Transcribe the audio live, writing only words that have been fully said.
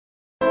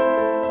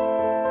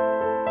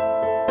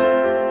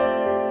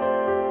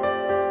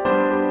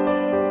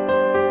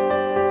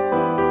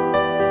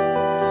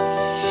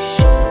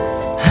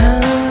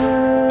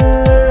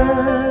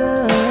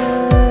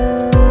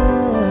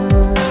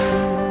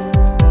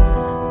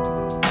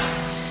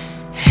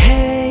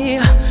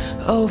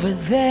over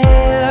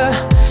there.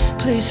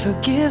 Please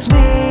forgive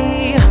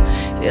me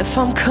if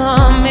I'm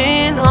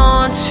coming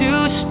on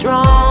too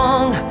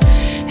strong.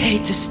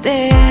 Hate to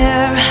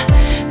stare,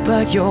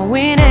 but you're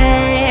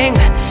winning,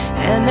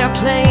 and they're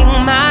playing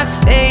my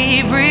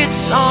favorite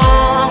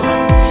song.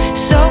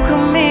 So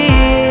come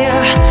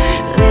here,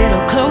 a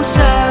little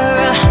closer.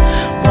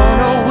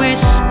 Wanna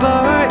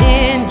whisper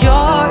in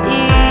your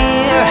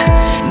ear,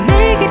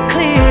 make it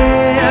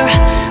clear.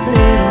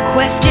 Little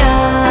question,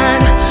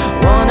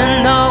 wanna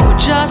know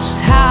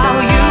just how